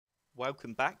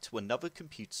welcome back to another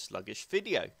Computer Sluggish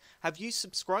video. Have you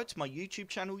subscribed to my YouTube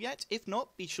channel yet? If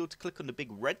not, be sure to click on the big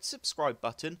red subscribe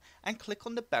button and click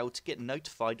on the bell to get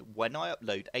notified when I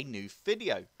upload a new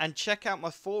video. And check out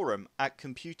my forum at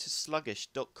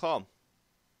computersluggish.com.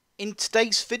 In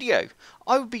today's video,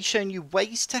 I will be showing you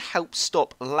ways to help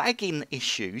stop lagging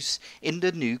issues in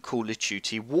the new Call of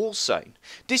Duty Warzone.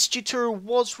 This tutorial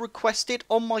was requested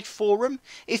on my forum.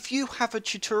 If you have a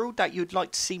tutorial that you'd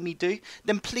like to see me do,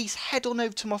 then please head on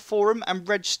over to my forum and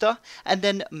register and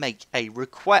then make a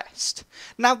request.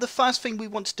 Now the first thing we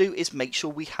want to do is make sure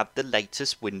we have the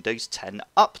latest Windows 10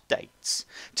 updates.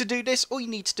 To do this, all you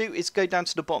need to do is go down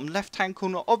to the bottom left hand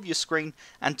corner of your screen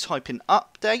and type in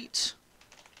update.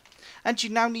 And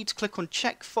you now need to click on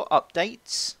check for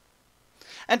updates.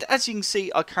 And as you can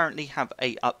see, I currently have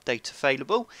a update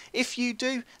available. If you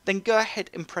do, then go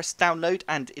ahead and press download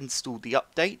and install the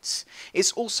updates.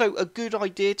 It's also a good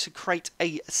idea to create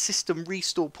a system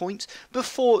restore point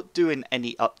before doing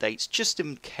any updates, just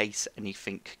in case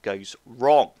anything goes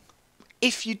wrong.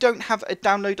 If you don't have a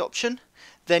download option,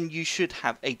 then you should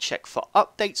have a check for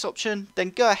updates option. Then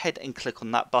go ahead and click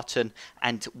on that button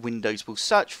and Windows will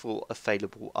search for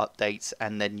available updates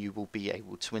and then you will be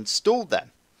able to install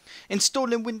them.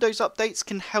 Installing Windows updates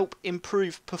can help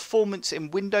improve performance in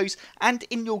Windows and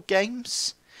in your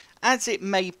games, as it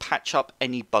may patch up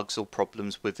any bugs or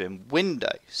problems within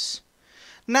Windows.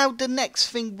 Now the next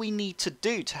thing we need to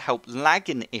do to help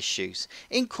lagging issues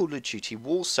in Call of Duty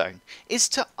Warzone is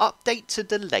to update to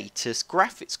the latest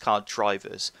graphics card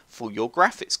drivers for your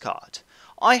graphics card.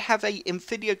 I have a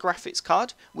Nvidia graphics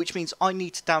card, which means I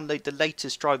need to download the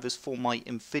latest drivers for my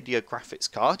Nvidia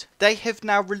graphics card. They have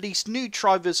now released new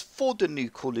drivers for the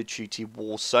new Call of Duty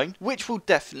Warzone, which will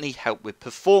definitely help with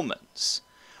performance.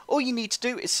 All you need to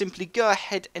do is simply go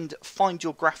ahead and find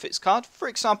your graphics card. For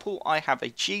example, I have a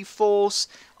GeForce,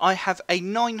 I have a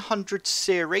 900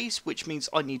 series, which means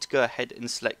I need to go ahead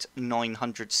and select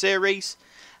 900 series,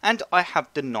 and I have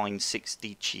the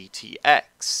 960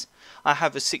 GTX. I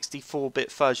have a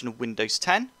 64-bit version of Windows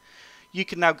 10. You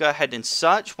can now go ahead and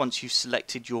search once you've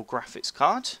selected your graphics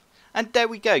card. And there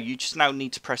we go, you just now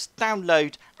need to press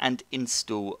download and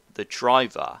install the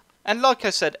driver. And like I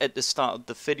said at the start of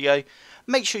the video,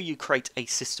 make sure you create a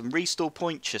system restore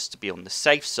point just to be on the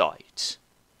safe side.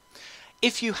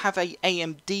 If you have a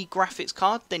AMD graphics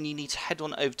card, then you need to head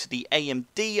on over to the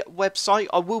AMD website.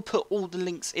 I will put all the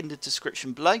links in the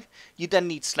description below. You then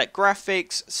need to select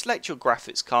graphics, select your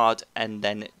graphics card, and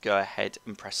then go ahead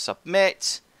and press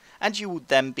submit. And you will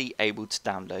then be able to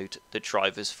download the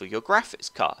drivers for your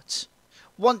graphics cards.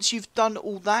 Once you've done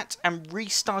all that and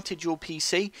restarted your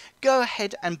PC, go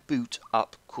ahead and boot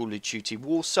up Call of Duty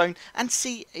Warzone and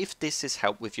see if this has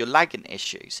helped with your lagging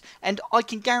issues. And I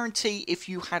can guarantee if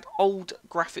you had old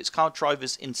graphics card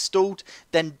drivers installed,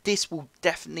 then this will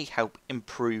definitely help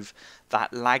improve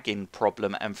that lagging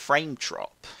problem and frame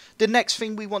drop. The next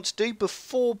thing we want to do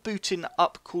before booting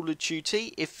up Call of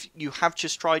Duty, if you have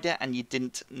just tried it and you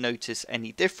didn't notice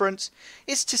any difference,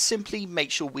 is to simply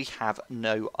make sure we have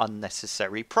no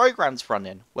unnecessary programs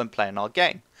running when playing our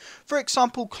game. For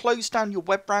example, close down your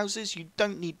web browsers, you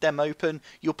don't need them open,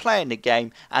 you're playing a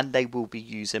game and they will be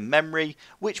using memory,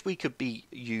 which we could be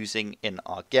using in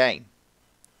our game.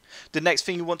 The next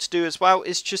thing you want to do as well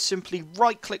is just simply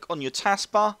right click on your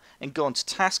taskbar and go onto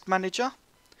Task Manager.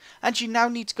 And you now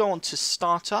need to go on to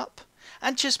Startup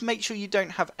and just make sure you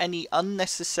don't have any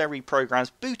unnecessary programs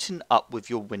booting up with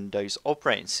your Windows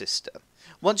operating system.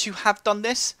 Once you have done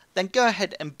this, then go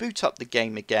ahead and boot up the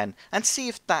game again and see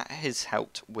if that has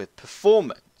helped with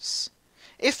performance.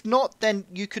 If not, then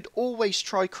you could always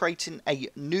try creating a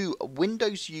new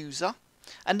Windows user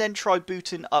and then try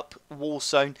booting up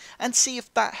Warzone and see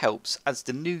if that helps, as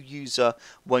the new user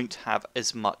won't have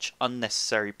as much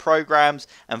unnecessary programs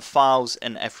and files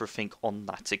and everything on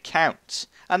that account,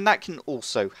 and that can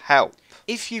also help.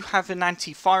 If you have an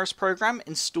antivirus program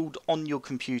installed on your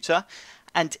computer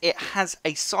and it has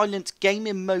a silent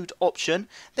gaming mode option,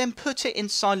 then put it in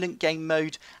silent game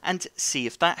mode and see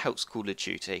if that helps Call of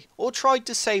Duty. Or try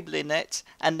disabling it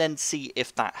and then see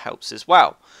if that helps as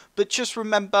well. But just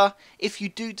remember, if you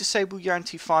do disable your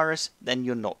antivirus, then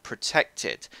you're not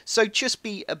protected. So just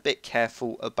be a bit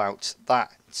careful about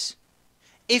that.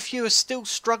 If you are still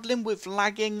struggling with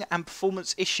lagging and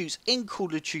performance issues in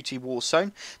Call of Duty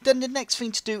Warzone, then the next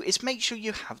thing to do is make sure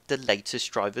you have the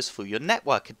latest drivers for your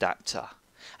network adapter,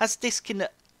 as this can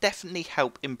definitely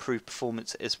help improve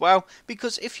performance as well,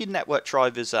 because if your network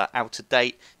drivers are out of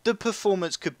date, the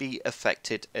performance could be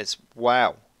affected as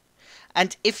well.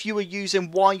 And if you are using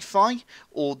Wi-Fi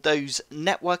or those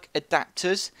network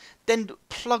adapters, then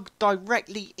plug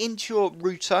directly into your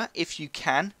router if you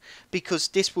can, because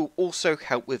this will also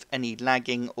help with any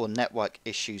lagging or network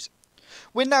issues.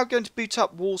 We're now going to boot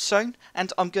up Warzone,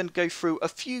 and I'm going to go through a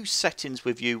few settings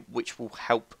with you which will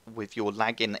help with your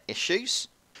lagging issues.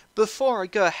 Before I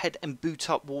go ahead and boot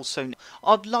up Warzone,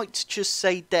 I'd like to just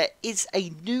say there is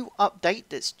a new update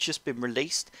that's just been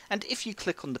released, and if you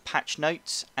click on the patch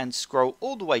notes and scroll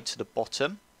all the way to the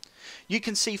bottom, you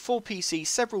can see for PC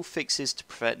several fixes to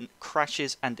prevent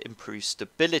crashes and improve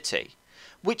stability,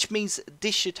 which means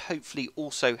this should hopefully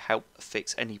also help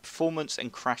fix any performance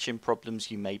and crashing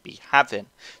problems you may be having.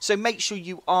 So make sure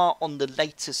you are on the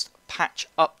latest patch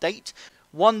update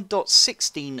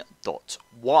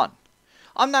 1.16.1.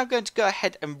 I'm now going to go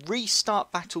ahead and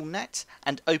restart Battle.net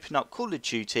and open up Call of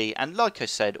Duty, and like I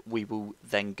said, we will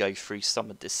then go through some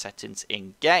of the settings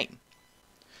in game.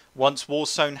 Once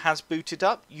Warzone has booted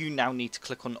up, you now need to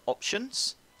click on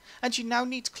Options, and you now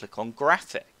need to click on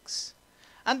Graphics.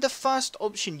 And the first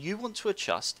option you want to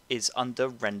adjust is under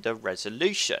Render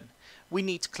Resolution. We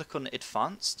need to click on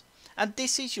Advanced, and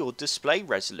this is your display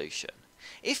resolution.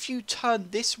 If you turn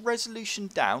this resolution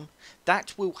down,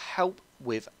 that will help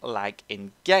with lag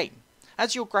in game,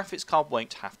 as your graphics card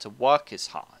won't have to work as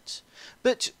hard.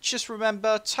 But just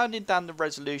remember, turning down the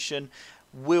resolution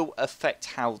will affect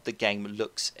how the game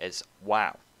looks as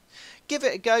well. Give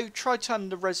it a go, try turning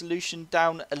the resolution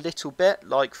down a little bit,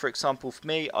 like for example for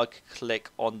me, I could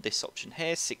click on this option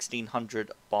here,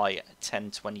 1600 by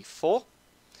 1024,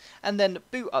 and then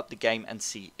boot up the game and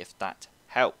see if that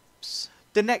helps.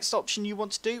 The next option you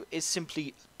want to do is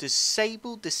simply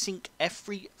disable the sync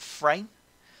every frame.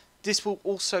 This will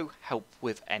also help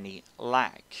with any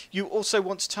lag. You also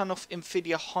want to turn off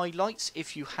Nvidia highlights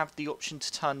if you have the option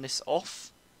to turn this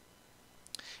off.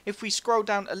 If we scroll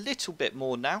down a little bit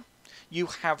more now, you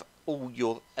have all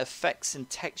your effects and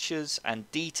textures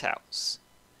and details.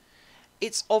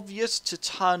 It's obvious to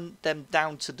turn them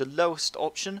down to the lowest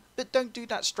option, but don't do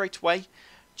that straight away.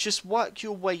 Just work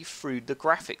your way through the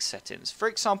graphics settings. For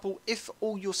example, if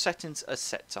all your settings are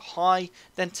set to high,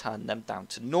 then turn them down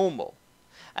to normal.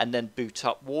 And then boot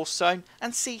up Warzone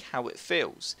and see how it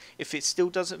feels. If it still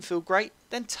doesn't feel great,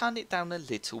 then turn it down a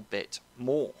little bit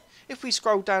more. If we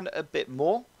scroll down a bit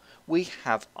more, we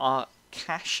have our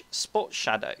cache spot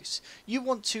shadows. You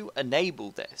want to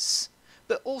enable this.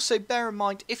 But also bear in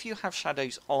mind, if you have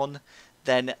shadows on,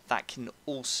 then that can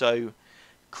also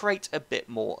create a bit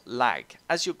more lag,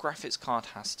 as your graphics card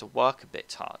has to work a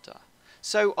bit harder.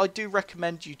 So I do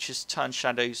recommend you just turn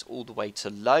shadows all the way to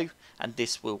low, and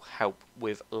this will help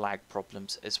with lag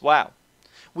problems as well.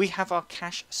 We have our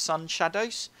cache sun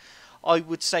shadows. I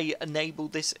would say enable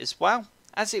this as well,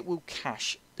 as it will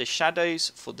cache the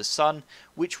shadows for the sun,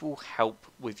 which will help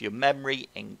with your memory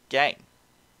in game.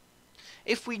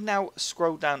 If we now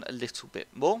scroll down a little bit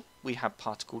more, we have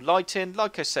particle lighting.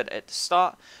 Like I said at the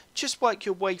start, just work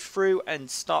your way through and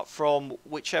start from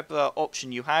whichever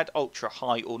option you had, ultra,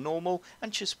 high or normal,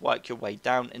 and just work your way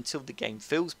down until the game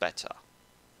feels better.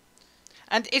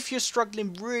 And if you're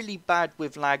struggling really bad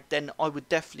with lag, then I would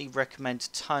definitely recommend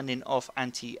turning off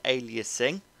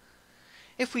anti-aliasing.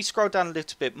 If we scroll down a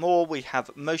little bit more, we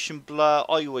have motion blur.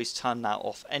 I always turn that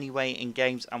off anyway in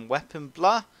games, and weapon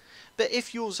blur. But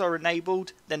if yours are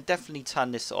enabled, then definitely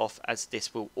turn this off, as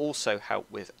this will also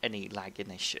help with any lagging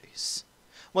issues.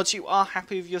 Once you are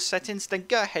happy with your settings, then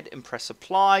go ahead and press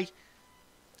apply,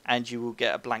 and you will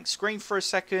get a blank screen for a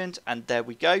second, and there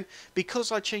we go.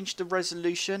 Because I changed the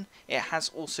resolution, it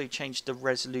has also changed the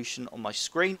resolution on my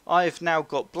screen. I have now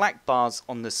got black bars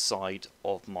on the side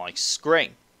of my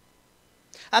screen.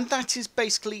 And that is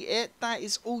basically it. That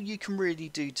is all you can really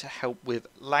do to help with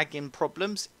lagging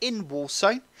problems in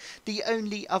Warzone. The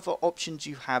only other options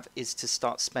you have is to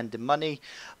start spending money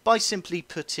by simply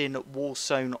putting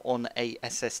Warzone on a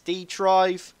SSD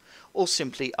drive, or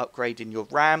simply upgrading your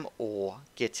RAM, or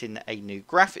getting a new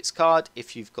graphics card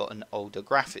if you've got an older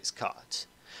graphics card.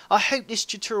 I hope this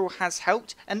tutorial has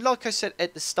helped, and like I said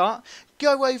at the start,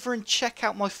 go over and check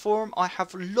out my forum. I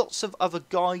have lots of other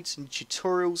guides and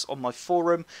tutorials on my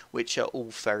forum which are all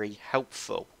very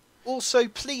helpful. Also,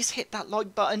 please hit that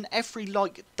like button. Every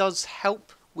like does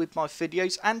help with my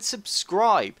videos, and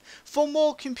subscribe for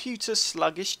more computer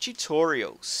sluggish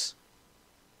tutorials.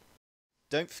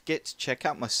 Don't forget to check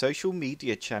out my social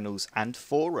media channels and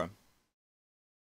forum.